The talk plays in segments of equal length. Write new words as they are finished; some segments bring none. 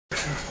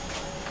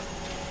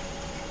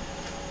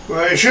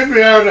Well, he should be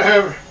able to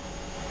have...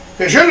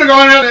 He shouldn't have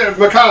gone out there,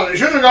 McCullough, he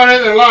shouldn't have gone out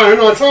there alone.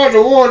 I tried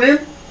to warn him.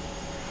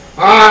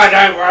 Ah,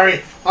 don't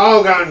worry,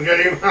 I'll go and get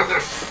him.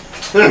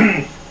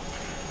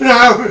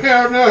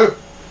 No.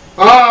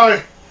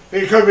 Oh,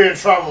 he could be in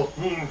trouble.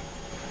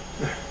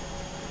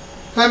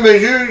 That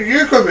means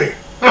you could be.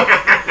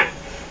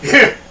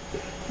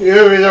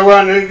 You'll be the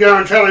one who'd go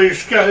and tell his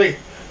scatty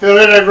he'll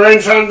let her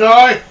grandson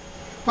die.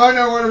 I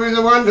don't want to be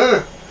the one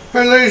who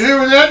leaves you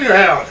without you,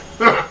 Howard.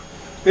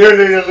 You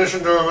need to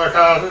listen to him,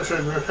 MacArthur,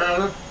 said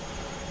MacArthur.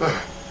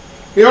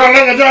 You want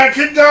to let the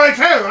kid die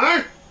too,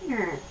 eh?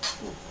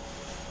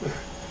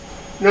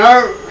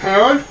 No,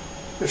 Howard,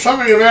 there's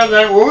something about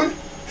that woman.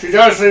 She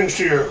does things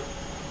to you.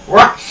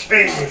 What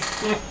things?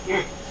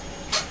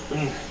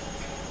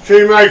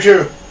 She makes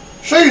you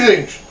see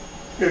things.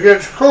 You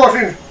get caught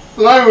in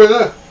alone with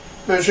her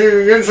and she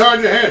can get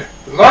inside your head.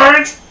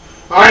 Lawrence,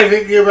 I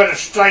think you better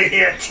stay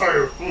here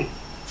too.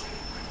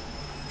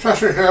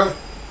 Trust me, Howard.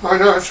 I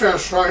know it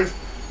sounds strange.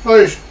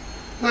 Please,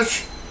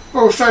 let's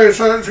all stay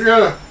inside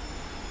together.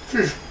 She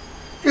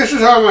gets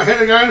inside my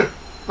head again.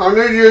 I'll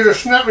need you to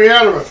snap me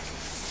out of it.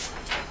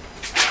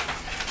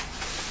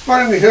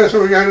 What in the earth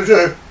are we going to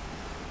do?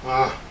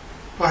 I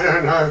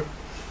don't know.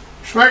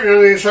 Smack you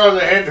on the inside of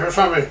the head or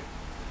something.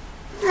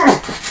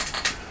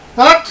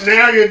 Up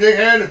now, you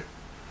dickhead.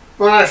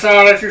 When I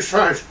start acting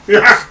strange.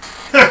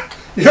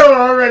 You're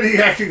already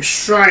acting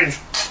strange.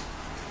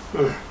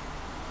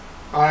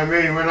 I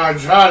mean when I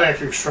start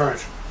acting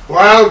strange.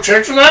 Well,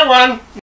 check to that one.